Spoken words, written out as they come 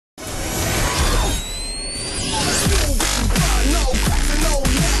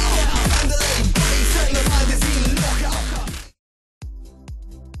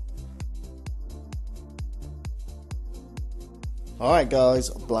Alright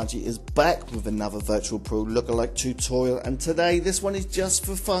guys, Blanchy is back with another Virtual Pro lookalike tutorial, and today this one is just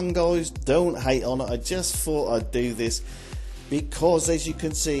for fun guys. Don't hate on it, I just thought I'd do this because as you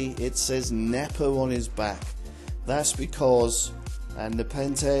can see it says Nepo on his back. That's because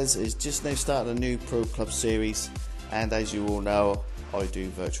Nepenthez is just now starting a new Pro Club series, and as you all know I do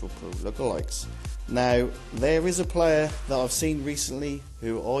Virtual Pro lookalikes. Now there is a player that I've seen recently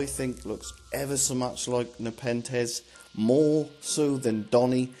who I think looks ever so much like Nepenthez, more so than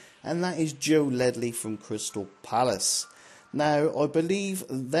Donny, and that is Joe Ledley from Crystal Palace. Now I believe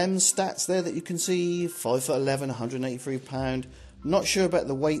them stats there that you can see, 5'11", £183, not sure about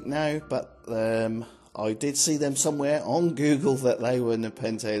the weight now, but I did see them somewhere on Google that they were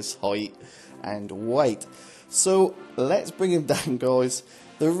Nepenthez height and weight. So let's bring him down guys.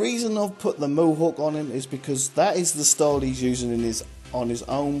 The reason I've put the mohawk on him is because that is the style he's using on his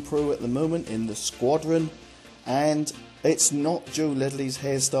own pro at the moment in the squadron, and it's not Joe Ledley's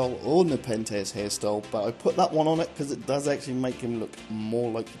hairstyle or Nepenthez hairstyle, but I put that one on it because it does actually make him look more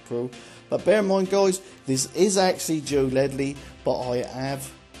like the pro. But bear in mind guys, this is actually Joe Ledley, but I have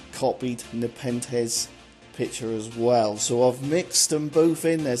copied Nepenthez picture as well, so I've mixed them both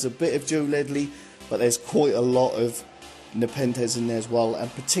in. There's a bit of Joe Ledley, but there's quite a lot of Nepenthez in there as well,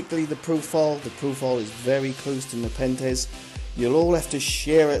 and particularly the profile. The profile is very close to Nepenthez. You'll all have to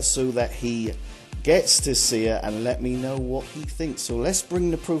share it so that he gets to see it and let me know what he thinks. So let's bring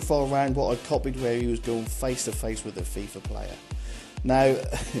the profile around what I copied, where he was going face to face with a FIFA player. Now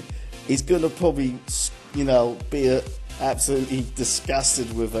he's gonna probably, you know, be absolutely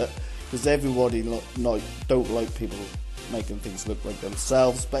disgusted with it because everybody don't like people making things look like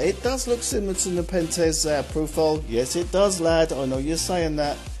themselves, but it does look similar to Nepenthez profile. Yes it does, lad, I know you're saying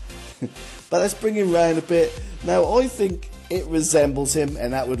that. But let's bring him round a bit. Now I think it resembles him,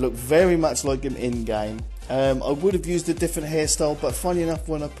 and that would look very much like him in game. I would have used a different hairstyle, but funny enough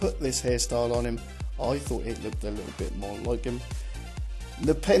when I put this hairstyle on him I thought it looked a little bit more like him.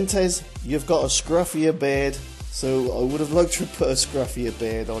 Nepenthez, you've got a scruffier beard, so I would have liked to put a scruffier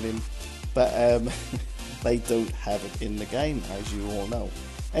beard on him, but they don't have it in the game, as you all know.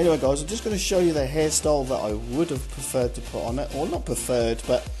 Anyway guys, I'm just going to show you the hairstyle that I would have preferred to put on it, or not preferred,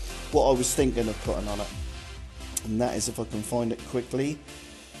 but what I was thinking of putting on it. And that is, if I can find it quickly,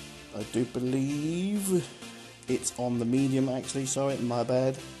 I do believe it's on the medium actually, sorry, my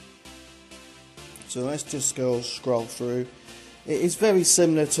bad. So let's just go scroll through. It is very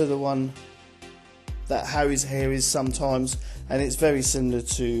similar to the one that how his hair is sometimes, and it's very similar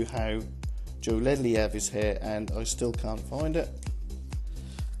to how Joe Ledley have his hair, and I still can't find it.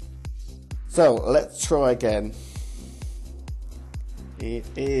 So let's try again.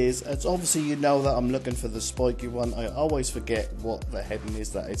 It's obviously, you know that I'm looking for the spiky one. I always forget what the heading is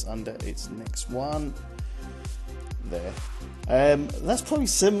that it's under. It's next one. There. That's probably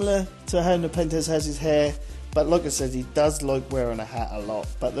similar to how Nepenthez has his hair, but like I said, he does like wearing a hat a lot.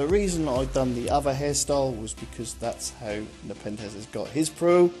 But the reason I've done the other hairstyle was because that's how Nepenthez has got his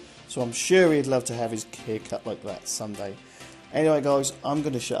pro, so I'm sure he'd love to have his hair cut like that someday. Anyway guys, I'm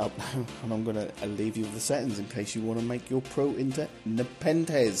going to shut up now, and I'm going to leave you with the settings in case you want to make your pro into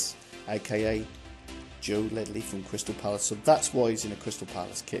Nepenthez, aka Joe Ledley from Crystal Palace. So that's why he's in a Crystal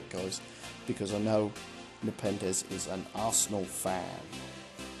Palace kit guys, because I know Nepenthez is an Arsenal fan.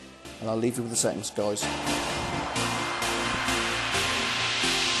 And I'll leave you with the settings guys.